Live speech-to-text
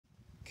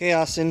Okay,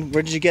 Austin,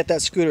 where did you get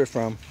that scooter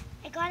from?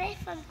 I got it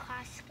from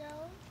Costco.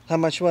 How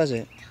much was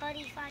it?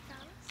 $35.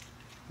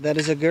 That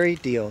is a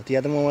great deal. The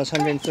other one was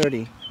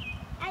 $130.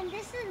 And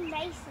this is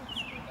Mason's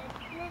scooter.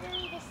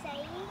 Literally the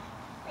same,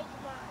 like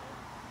mine.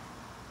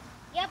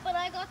 Yeah, but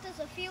I got this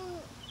a few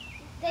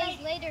days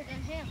later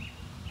than him.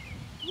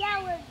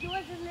 Yeah, well,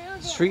 yours a little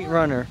bit. Street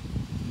Runner.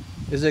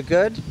 Is it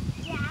good?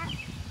 Yeah.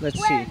 Let's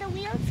Where see. the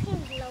wheels can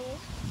blow.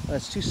 Oh,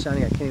 it's too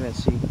sunny. I can't even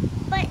see.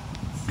 But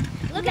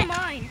Look at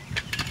mine.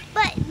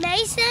 But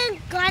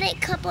Mason got it a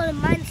couple of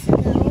months ago.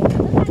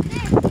 Look at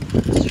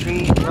this.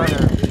 Street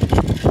Runner.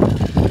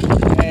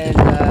 And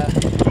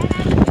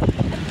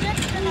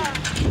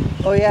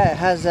oh yeah, it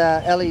has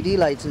LED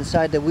lights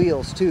inside the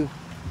wheels too.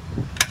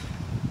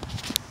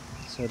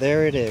 So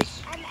there it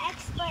is. I'm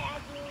expert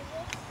at doing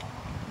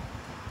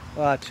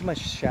this. Too much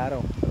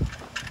shadow.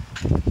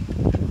 And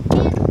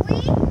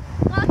we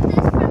got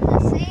this from the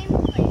same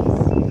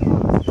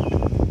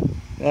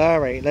place.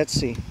 All right, let's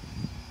see.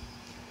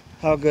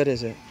 How good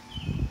is it,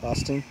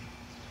 Austin?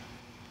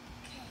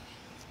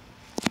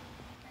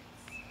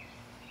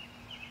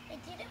 I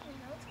did it when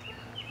I was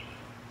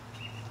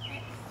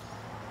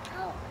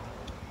oh.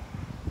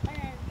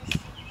 Let's see.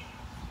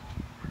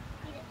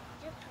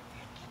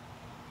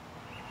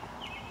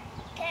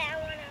 Okay, I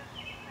wanna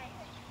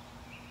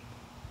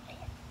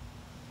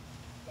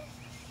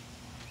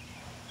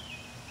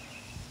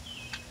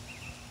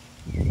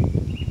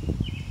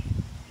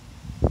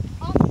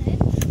Austin.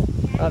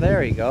 Oh,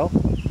 there you go.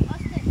 Austin.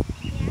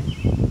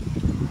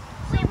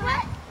 So what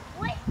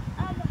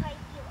height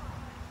you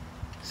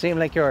are? Same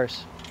like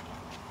yours.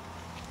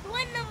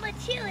 One number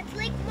 2, it's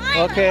like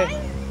mine. Okay,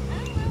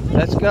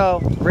 let's go.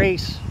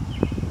 Race.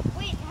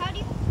 Wait, how do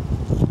you...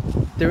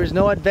 There is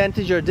no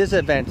advantage or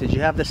disadvantage.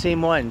 You have the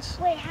same ones.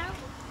 Wait, how?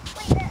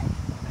 Wait,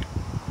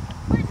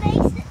 what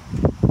makes it?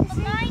 But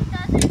mine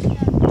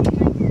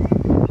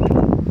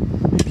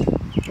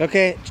doesn't.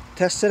 Okay,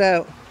 test it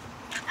out.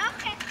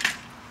 Okay.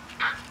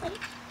 Wait,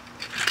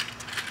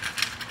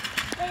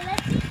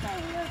 let's see if my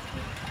wheels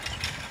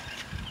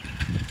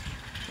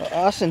glow.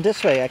 Austin,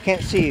 this way. I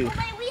can't see you. Oh,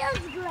 my wheels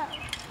glow.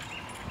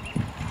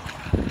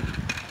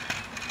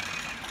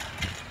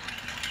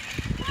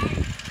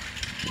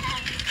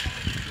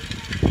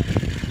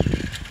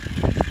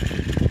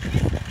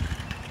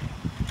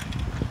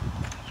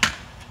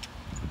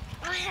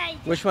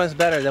 Which one's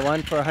better, the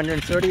one for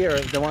 130 or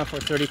the one for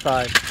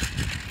 35?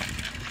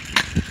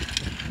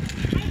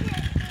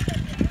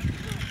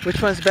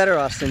 Which one's better,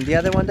 Austin? The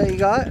other one that you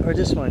got or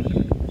this one?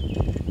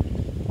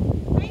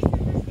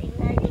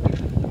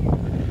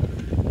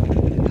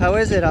 How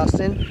is it,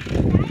 Austin?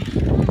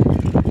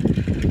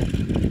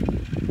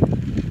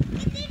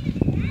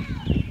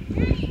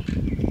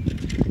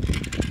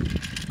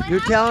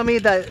 You're telling me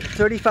that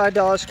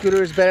 $35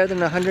 scooter is better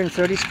than a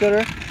 $130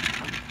 scooter?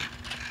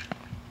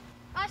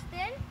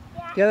 Austin?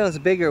 The other one's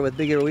bigger with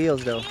bigger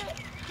wheels though.